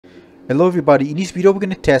Hello everybody, in this video we're going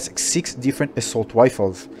to test 6 different assault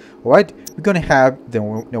rifles. Alright, we're going to have the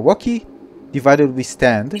Nowaki divided with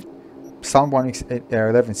stand, Sound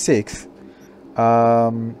 11.6,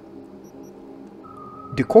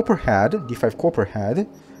 the Copperhead, D5 Copperhead,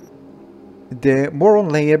 the Moron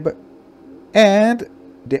Labe, and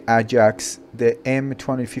the AJAX, the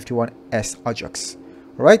M251S AJAX.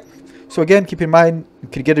 Alright, so again, keep in mind, you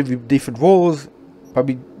can get it with different roles,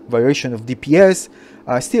 probably variation of DPS.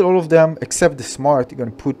 Still all of them except the smart, you're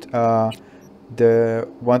going to put the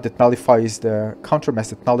one that nullifies the countermass,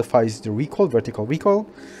 that nullifies the recoil, vertical recoil,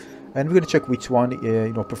 and we're going to check which one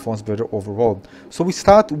performs better overall. So we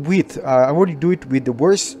start with I already do it with the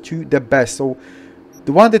worst to the best. So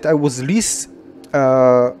the one that I was least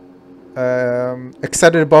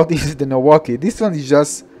excited about is the Nowaki. This one is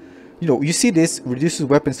just, you see this reduces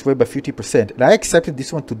weapon sway by 50%, and I accepted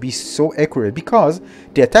this one to be so accurate because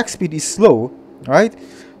the attack speed is slow, right?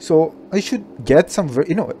 So I should get some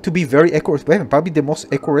to be very accurate weapon, probably the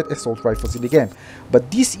most accurate assault rifles in the game. But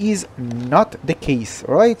this is not the case,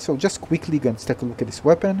 alright? So just quickly going to take a look at this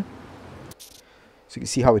weapon, so you can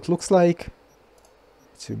see how it looks like.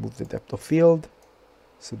 Let's remove the depth of field.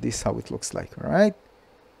 So this is how it looks like, alright?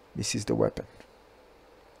 This is the weapon.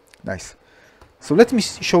 Nice. So let me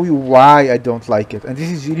show you why I don't like it, and this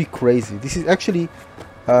is really crazy. This is actually,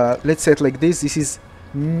 let's say it like this. This is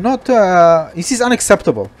not. This is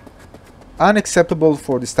unacceptable. Unacceptable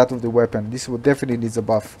for the stat of the weapon. This would definitely needs a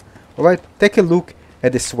buff. All right, take a look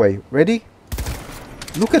at the sway. Ready?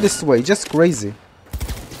 Look at the sway. Just crazy.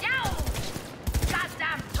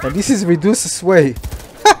 And this is reduced sway.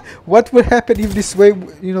 What would happen if this sway,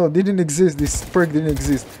 didn't exist? This perk didn't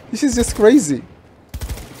exist. This is just crazy.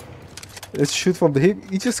 Let's shoot from the hip.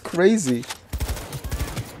 It's just crazy.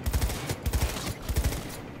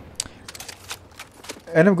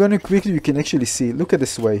 And I'm going to quickly, you can actually see. Look at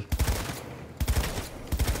this way.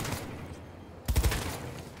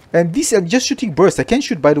 And this, I'm just shooting bursts. I can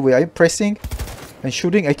shoot, by the way. I'm pressing and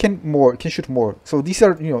shooting. I can shoot more. So these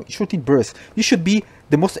are, shooting bursts. This should be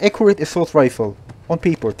the most accurate assault rifle on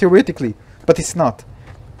paper, theoretically. But it's not.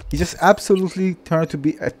 It just absolutely turned to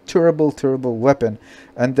be a terrible, terrible weapon.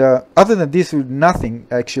 And other than this, nothing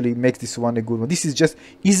actually makes this one a good one. This is just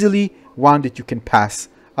easily one that you can pass.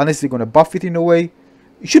 Unless they're going to buff it in a way.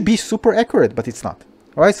 It should be super accurate, but it's not.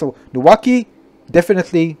 Alright, so Nowaki,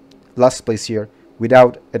 definitely last place here,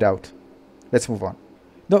 without a doubt. Let's move on.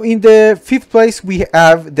 Now, in the 5th place, we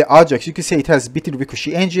have the AJAX. You can say it has built-in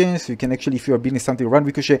ricochet engines. So you can actually, if you are building something, run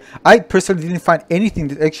ricochet. I personally didn't find anything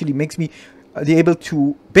that actually makes me be able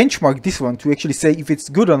to benchmark this one to actually say if it's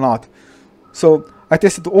good or not. So I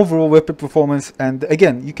tested the overall weapon performance, and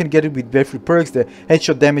again, you can get it with very perks. The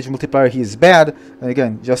headshot damage multiplier here is bad, and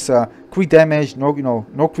again, just crit damage, no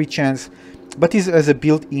crit chance. But this as a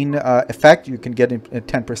built-in effect, you can get it at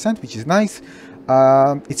 10%, which is nice.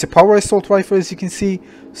 It's a power assault rifle, as you can see.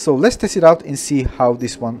 So let's test it out and see how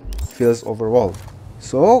this one feels overall.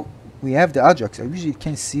 So we have the AJAX. I usually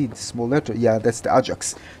can't see the small letter. Yeah, that's the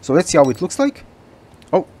AJAX. So let's see how it looks like.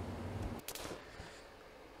 Oh.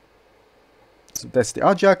 So that's the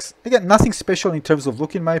AJAX. Again, nothing special in terms of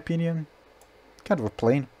look, in my opinion. Kind of a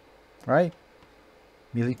plain, right?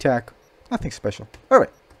 Melee attack. Nothing special. Alright.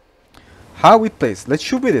 How it plays. Let's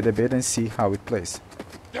shoot with it a bit and see how it plays.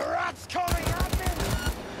 The rat's coming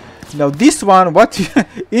at me. Now this one, what's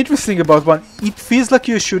interesting about one, it feels like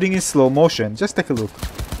you're shooting in slow motion. Just take a look.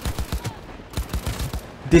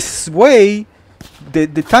 This sway, the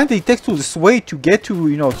time that it takes to the sway to get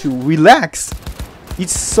to, to relax,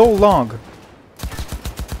 it's so long.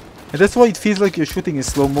 And that's why it feels like you're shooting in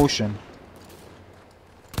slow motion.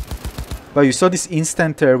 But you saw this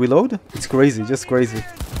instant reload? It's crazy, just crazy.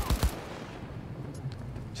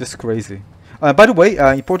 Just crazy. By the way,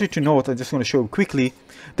 important to note, I just want to show you quickly,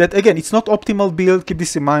 that again, it's not optimal build, keep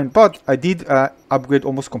this in mind, but I did upgrade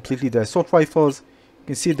almost completely the assault rifles. You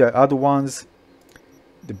can see the other ones.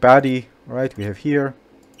 The body, right, we have here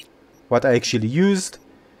what I actually used,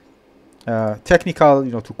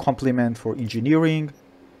 technical, to complement for engineering.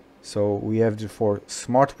 So we have the for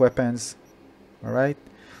smart weapons, all right,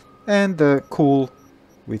 and the cool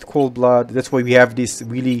with cold blood. That's why we have this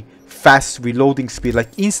really fast reloading speed,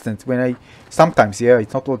 like instant. When I sometimes, yeah,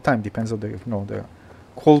 it's not all the time, depends on the the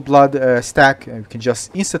cold blood stack. You can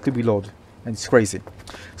just instantly reload, and it's crazy.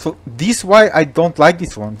 So this is why I don't like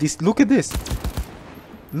this one. Look at this.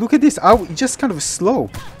 Look at this, it's just kind of slow.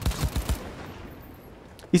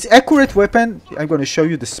 It's accurate weapon. I'm going to show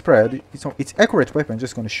you the spread. It's accurate weapon,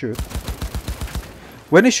 just going to shoot.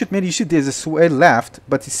 When I shoot, maybe you see there's a sway left,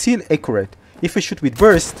 but it's still accurate. If I shoot with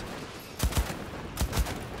burst,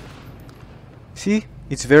 see,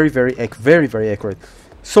 It's very, very accurate.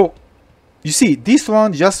 So you see, this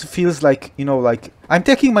one just feels like, you know, like I'm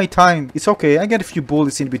taking my time. It's okay. I get a few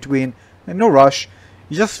bullets in between, and no rush.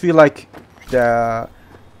 You just feel like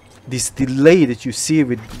this delay that you see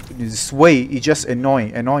with this way is just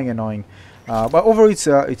annoying. But overall, it's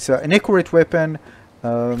an accurate weapon.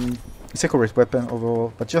 It's accurate weapon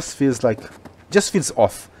overall, but just feels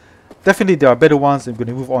off. Definitely, there are better ones. I'm going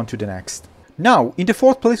to move on to the next. Now, in the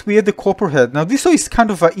fourth place, we have the Copperhead. Now, this one is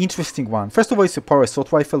kind of an interesting one. First of all, it's a power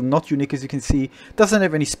assault rifle, not unique as you can see. Doesn't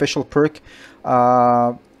have any special perk,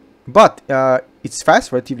 but it's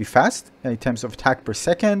fast, relatively fast in terms of attack per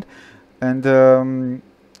second, and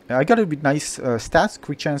I got it with nice stats: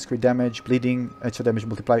 crit chance, crit damage, bleeding, extra damage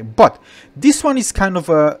multiplier. But this one is kind of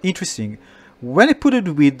interesting. When I put it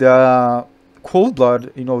with Cold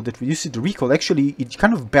Blood, you know, that reduces the recoil, actually it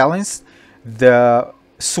kind of balanced the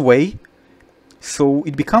sway, so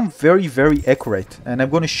it becomes very, very accurate, and I'm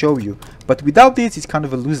going to show you. But without this, it's kind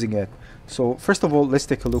of a losing it. So first of all, let's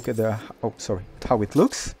take a look at how it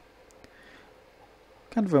looks.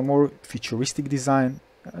 Kind of a more futuristic design,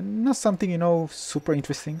 not something, you know, super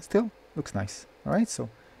interesting. Still looks nice. All right, so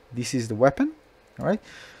this is the weapon. All right,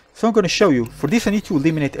 so I'm going to show you. For this, I need to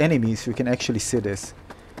eliminate enemies so you can actually see this.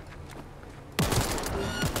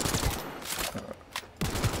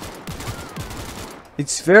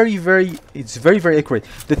 It's very, very accurate.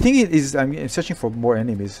 The thing is, I'm searching for more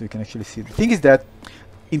enemies so you can actually see. The thing is that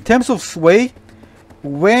in terms of sway,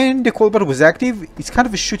 when the cold blood was active, it's kind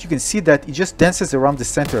of a shoot. You can see that it just dances around the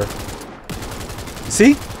center.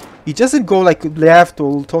 See? It doesn't go like left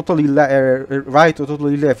or totally right or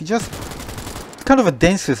totally left. It just kind of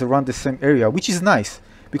dances around the same area, which is nice.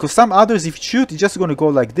 Because some others, if you shoot, it's just going to go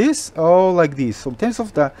like this or like this. So in terms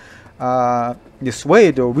of the sway,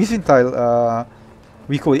 the horizontal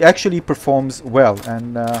recoil, it actually performs well,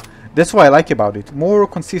 and that's what I like about it. More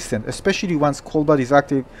consistent, especially once cold blood is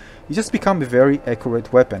active. It just becomes a very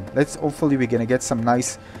accurate weapon. Hopefully we're gonna get some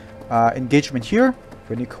nice engagement here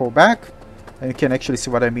when you go back, and you can actually see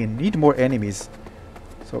what I mean. Need more enemies.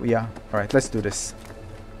 So yeah, all right, let's do this.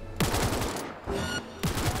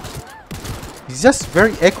 It's just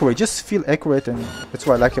very accurate. Just feel accurate, and that's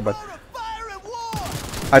what I like about it.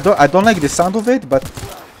 I don't like the sound of it, but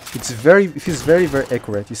it feels very, very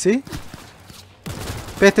accurate. You see?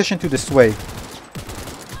 Pay attention to the sway.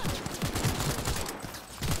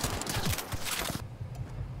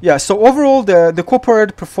 Yeah, so overall the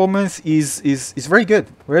Copperhead performance is very good.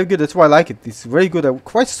 Very good. That's why I like it. It's very good. I'm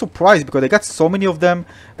quite surprised because I got so many of them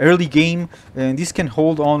early game, and this can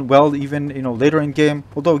hold on well even, you know, later in game.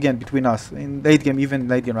 Although again, between us, in late game, even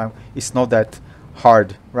late game, it's not that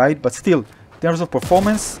hard, right? But still, in terms of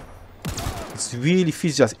performance, it really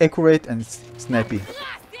feels just accurate and snappy.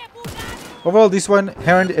 Overall, this one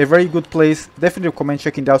earned a very good place. Definitely recommend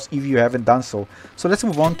checking it out if you haven't done so. So let's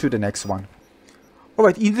move on to the next one.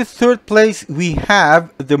 Alright, in the third place we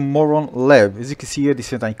have the Moron Labe. As you can see here,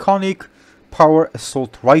 this is an iconic power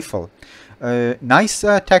assault rifle. Nice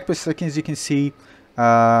attack per second, as you can see.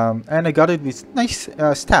 And I got it with nice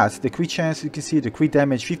stats. The crit chance, you can see the crit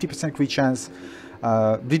damage, 50% crit chance.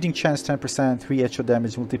 Bleeding chance 10%, 3 extra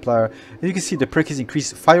damage multiplier. And you can see the perk is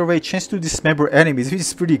increased fire rate, chance to dismember enemies, which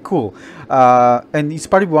is pretty cool. And it's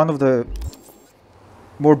probably one of the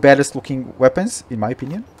more badass looking weapons, in my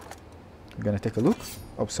opinion. I'm gonna take a look.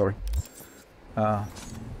 Oh, sorry.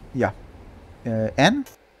 Yeah. N.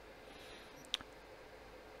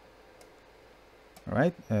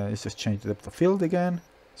 Alright, let's just change the depth of field again,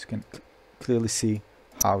 so you can clearly see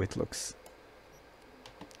how it looks.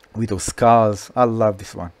 With those skulls, I love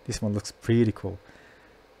this one. This one looks pretty cool.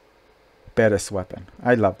 Badass weapon.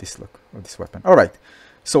 I love this look of this weapon. All right.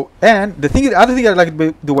 So, and the other thing I like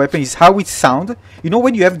about the weapon is how it sounds. You know,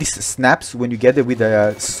 when you have these snaps, when you get it with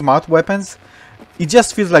the smart weapons, it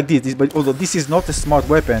just feels like this. But although this is not a smart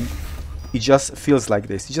weapon, it just feels like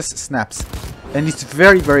this. It just snaps, and it's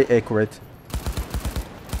very, very accurate.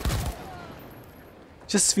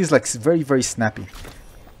 Just feels like it's very, very snappy.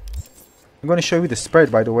 I'm going to show you the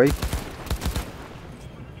spread, by the way.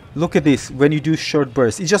 Look at this. When you do short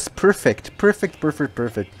bursts, it's just perfect.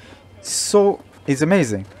 So it's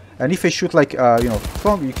amazing. And if I shoot like, you know,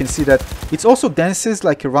 you can see that it also dances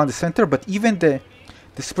like around the center, but even the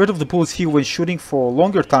spread of the bullets here when shooting for a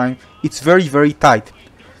longer time, it's very, very tight.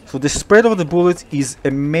 So the spread of the bullets is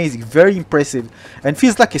amazing, very impressive, and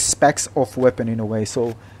feels like a specs of weapon in a way.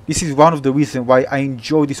 So this is one of the reasons why I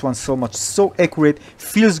enjoy this one so much. So accurate,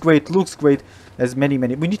 feels great, looks great. As many.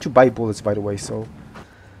 We need to buy bullets, by the way. So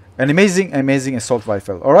an amazing assault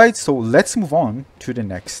rifle. All right, so let's move on to the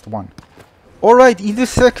next one. All right, in the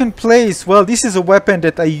second place, well, this is a weapon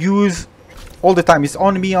that I use all the time. It's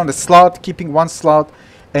on me on the slot, keeping one slot.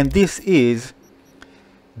 And this is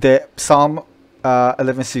the Psalm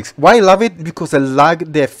 11.6. Why I love it? Because I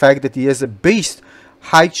like the fact that it has a base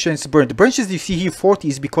high chance burn. The branches you see here 40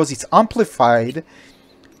 is because it's amplified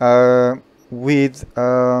with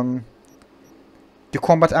the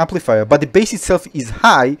combat amplifier, but the base itself is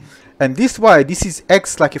high, and this why this is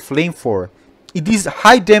X like a flamethrower. It is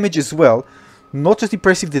high damage as well, not just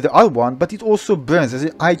impressive to the other one, but it also burns. There's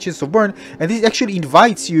a high chance of burn, and this actually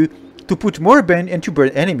invites you to put more burn and to burn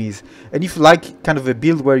enemies. And if you like kind of a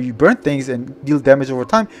build where you burn things and deal damage over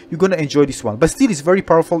time, you're gonna enjoy this one. But still, it's very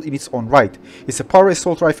powerful in its own right. It's a power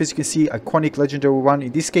assault rifle, as you can see, iconic legendary one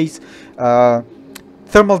in this case.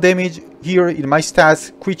 Thermal damage here in my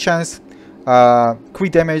stats, crit chance,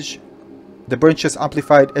 crit damage, the burn chance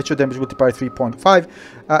amplified, headshot damage multiplier 3.5.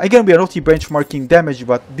 Again, we are not benchmarking damage,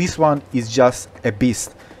 but this one is just a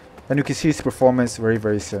beast. And you can see its performance very,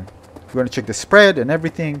 very soon. We're going to check the spread and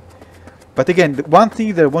everything. But again, the one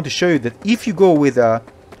thing that I want to show you, that if you go with a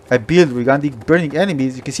build regarding burning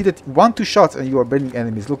enemies, you can see that 1-2 shots and you are burning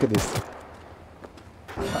enemies. Look at this.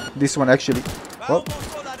 This one actually... Well,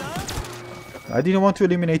 I didn't want to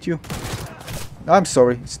eliminate you. I'm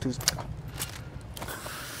sorry. It's too...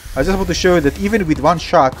 I just want to show you that even with one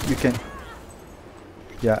shot, you can...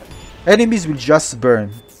 Yeah. Enemies will just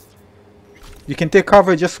burn. You can take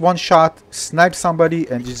cover, just one shot, snipe somebody,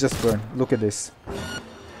 and you just burn. Look at this.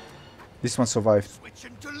 This one survived.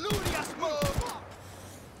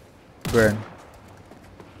 Burn.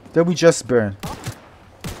 Then we just burn.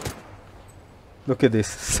 Look at this.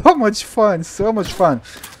 So much fun. So much fun.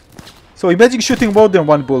 So imagine shooting more than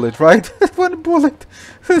one bullet, right? One bullet.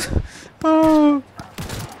 Oh.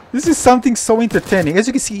 This is something so entertaining. As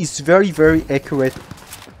you can see, it's very, very accurate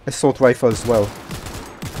assault rifle as well.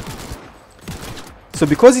 So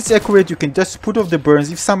because it's accurate, you can just put off the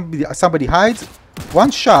burns. If somebody hides,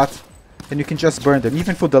 one shot, and you can just burn them,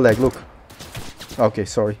 even for the leg. Look. Okay,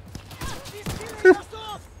 sorry.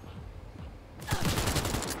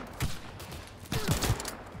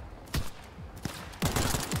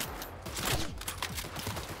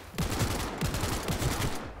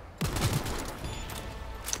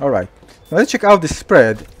 Alright, now let's check out the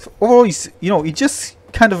spread. So overall, it just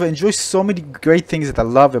kind of enjoys so many great things that I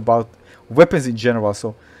love about weapons in general.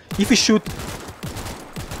 So if you shoot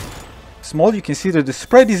small, you can see that the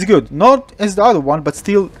spread is good. Not as the other one, but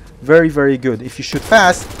still very, very good. If you shoot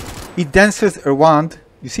fast, it dances around,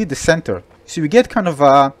 you see the center. So you get kind of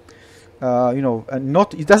a,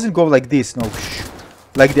 it doesn't go like this, no,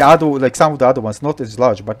 like some of the other ones, not as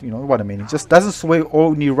large, but you know what I mean. It just doesn't sway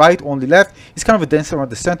only right, only left. It's kind of a dancer around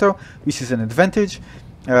the center, which is an advantage,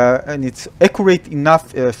 and it's accurate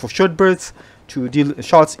enough for short birds to deal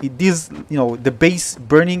shots. It deals, the base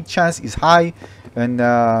burning chance is high, and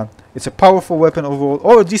it's a powerful weapon overall.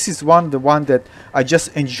 Oh, this is the one that I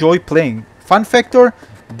just enjoy playing. Fun factor,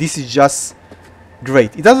 this is just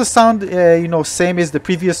great. It doesn't sound, same as the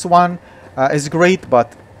previous one, as great,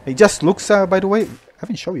 but it just looks, by the way, I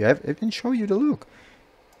haven't shown you the look.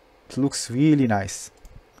 It looks really nice.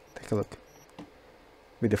 Take a look.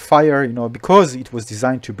 With the fire, because it was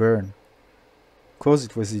designed to burn. Because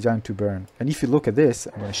it was designed to burn. And if you look at this,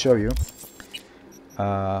 I'm going to show you.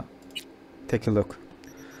 Take a look.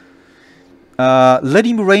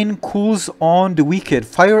 Letting rain cools on the wicked.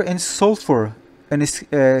 Fire and sulfur and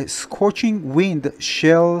a scorching wind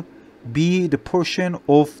shall be the portion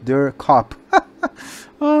of their cup.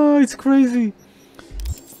 Oh, it's crazy.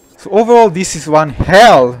 So overall, this is one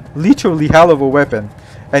literally hell of a weapon.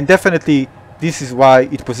 And definitely, this is why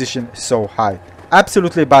it positioned so high.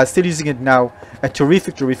 Absolutely bad. Still using it now. A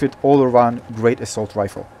terrific, all-around great assault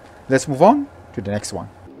rifle. Let's move on to the next one.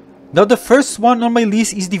 Now the first one on my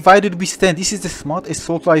list is Divided We Stand. This is the Smart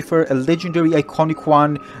Assault Rifle, a legendary, iconic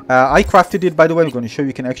one. I crafted it, by the way. I'm going to show you,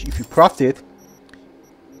 you can actually, if you craft it.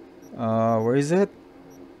 Where is it?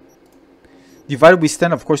 Divided We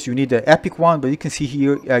Stand, of course, you need the epic one, but you can see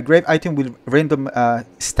here, grave item with random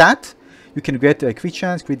stat. You can get a crit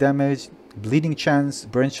chance, crit damage, bleeding chance,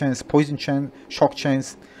 burn chance, poison chance, shock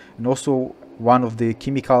chance, and also one of the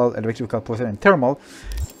chemical, electrical, poison, and thermal.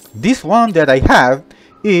 This one that I have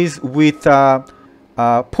is with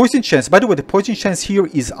poison chance. By the way, the poison chance here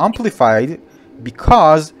is amplified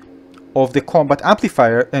because of the combat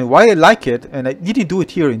amplifier, and why I like it, and I didn't do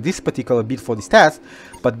it here in this particular build for this task,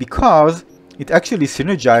 but because it actually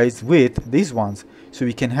synergized with these ones. So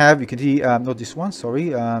we can see, not this one, sorry,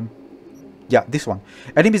 yeah, this one.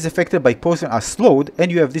 Enemies affected by poison are slowed,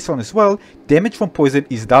 and you have this one as well. Damage from poison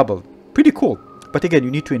is doubled. Pretty cool. But again,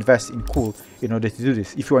 you need to invest in cool in order to do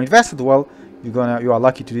this. If you are invested well, you are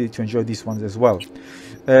lucky to enjoy these ones as well.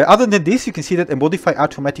 Other than this, you can see that a modified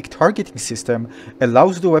automatic targeting system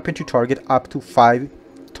allows the weapon to target up to 5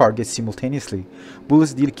 targets simultaneously.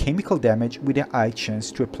 Bullets deal chemical damage with a high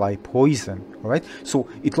chance to apply poison. Alright, so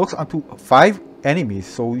it locks onto 5 enemies,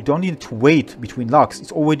 so you don't need to wait between locks.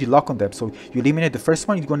 It's already locked on them, so you eliminate the first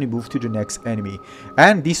one, you're going to move to the next enemy.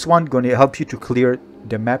 And this one going to help you to clear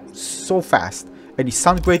the map so fast. And it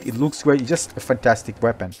sounds great, it looks great, it's just a fantastic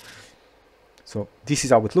weapon. So this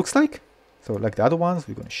is how it looks like. So like the other ones,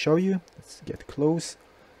 we're going to show you. Let's get close.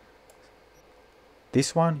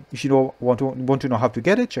 This one, if you want to know how to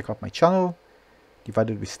get it, check out my channel.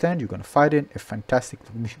 Divided with stand, you're going to find it. A fantastic,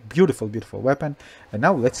 beautiful, beautiful weapon. And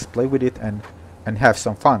now let's play with it and have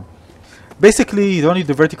some fun. Basically, you don't need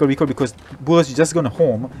the vertical recoil because bullets you're just going to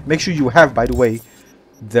home. Make sure you have, by the way,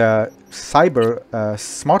 the Cyber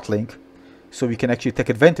Smart Link, so you can actually take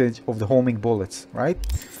advantage of the homing bullets, right?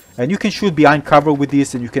 And you can shoot behind cover with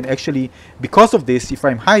this, and you can actually, because of this, if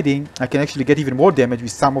I'm hiding, I can actually get even more damage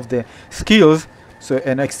with some of the skills. So,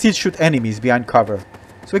 and I still shoot enemies behind cover.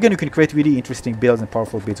 So again, you can create really interesting builds and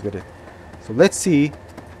powerful builds with it. So let's see.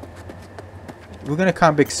 We're gonna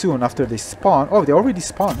come back soon after they spawn. Oh, they already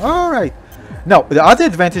spawned. Alright. Now, the other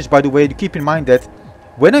advantage, by the way, to keep in mind that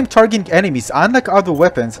when I'm targeting enemies, unlike other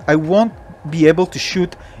weapons, I won't be able to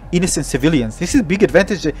shoot innocent civilians. This is a big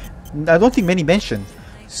advantage that I don't think many mentioned.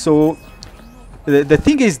 So the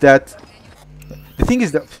thing is that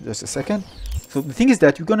just a second. So the thing is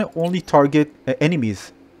that you're gonna only target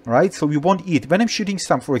enemies, right? So we won't eat. When I'm shooting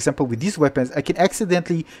some, for example, with these weapons, I can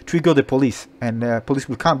accidentally trigger the police, and police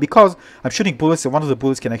will come because I'm shooting bullets, and one of the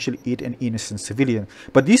bullets can actually eat an innocent civilian.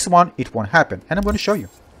 But this one, it won't happen, and I'm going to show you.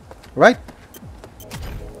 Right?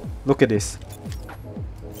 Look at this.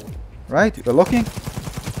 Right? You're looking.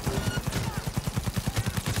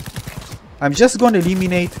 I'm just going to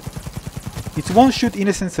eliminate. It won't shoot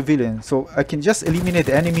innocent civilians, so I can just eliminate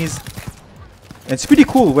the enemies. And it's pretty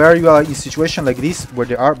cool where you are in a situation like this, where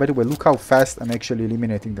they are. By the way, look how fast I'm actually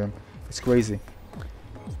eliminating them. It's crazy.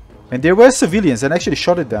 And there were civilians, and I actually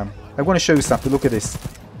shot at them. I want to show you something. Look at this.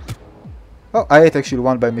 Oh, I hit actually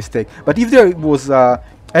one by mistake. But if there was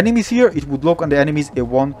enemies here, it would lock on the enemies. It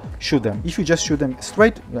won't shoot them. If you just shoot them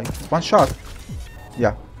straight, like one shot,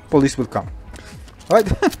 yeah, police will come. Right?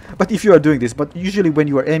 But if you are doing this, but usually when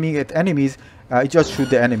you are aiming at enemies, you just shoot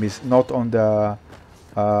the enemies, not on the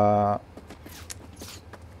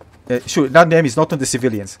not the enemies, not on the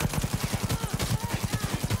civilians.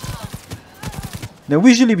 Now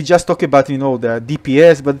usually we just talk about, you know, the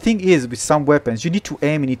DPS, but the thing is, with some weapons you need to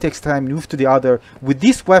aim and it takes time, move to the other. With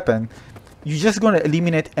this weapon, you're just gonna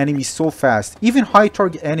eliminate enemies so fast. Even high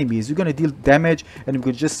target enemies, you're gonna deal damage, and you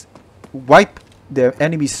could just wipe the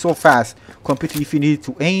enemies so fast compared to if you need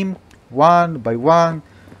to aim one by one,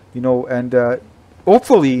 you know. And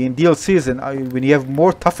hopefully in DLCs and when you have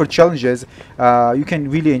more tougher challenges, you can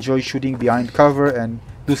really enjoy shooting behind cover and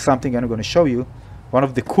do something I'm going to show you. One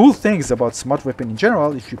of the cool things about smart weapon in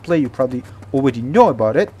general, if you play, you probably already know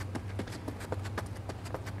about it,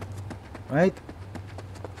 right?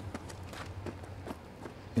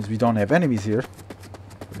 Since we don't have enemies here,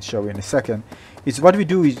 I'll show you in a second. It's what we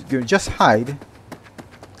do is you just hide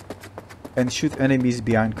and shoot enemies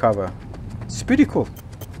behind cover. It's pretty cool.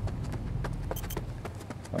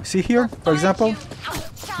 See here, for example,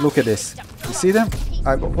 look at this. You see them?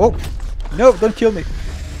 Oh, no, don't kill me.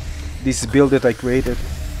 This build that I created.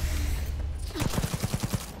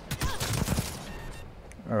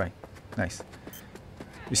 Alright, nice.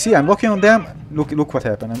 You see, I'm looking on them. Look what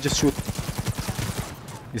happened. I'm just shooting.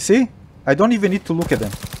 You see? I don't even need to look at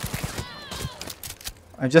them.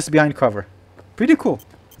 I'm just behind cover. Pretty cool.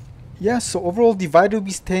 Yeah, so overall, Divided We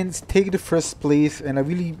Stand take the first place, and I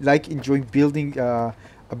really like enjoying building a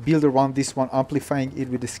build around this one, amplifying it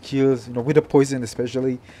with the skills, you know, with the poison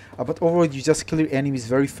especially. But overall, you just clear enemies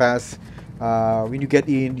very fast. When you get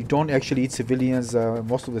in, you don't actually hit civilians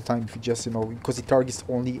most of the time. If you just, you know, because it targets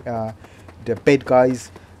only the bad guys.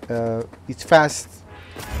 It's fast,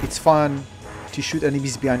 it's fun to shoot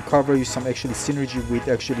enemies behind cover. Use some actually synergy with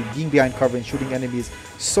actually being behind cover and shooting enemies.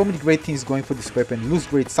 So many great things going for this weapon. Looks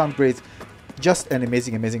great, sound great. Just an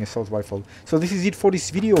amazing assault rifle. So this is it for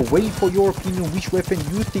this video. Waiting for your opinion, which weapon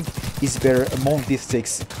you think is better among these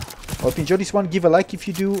 6. I hope you enjoyed this one. Give a like if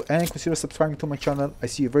you do, and consider subscribing to my channel. I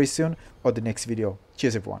see you very soon on the next video.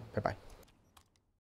 Cheers everyone. Bye bye.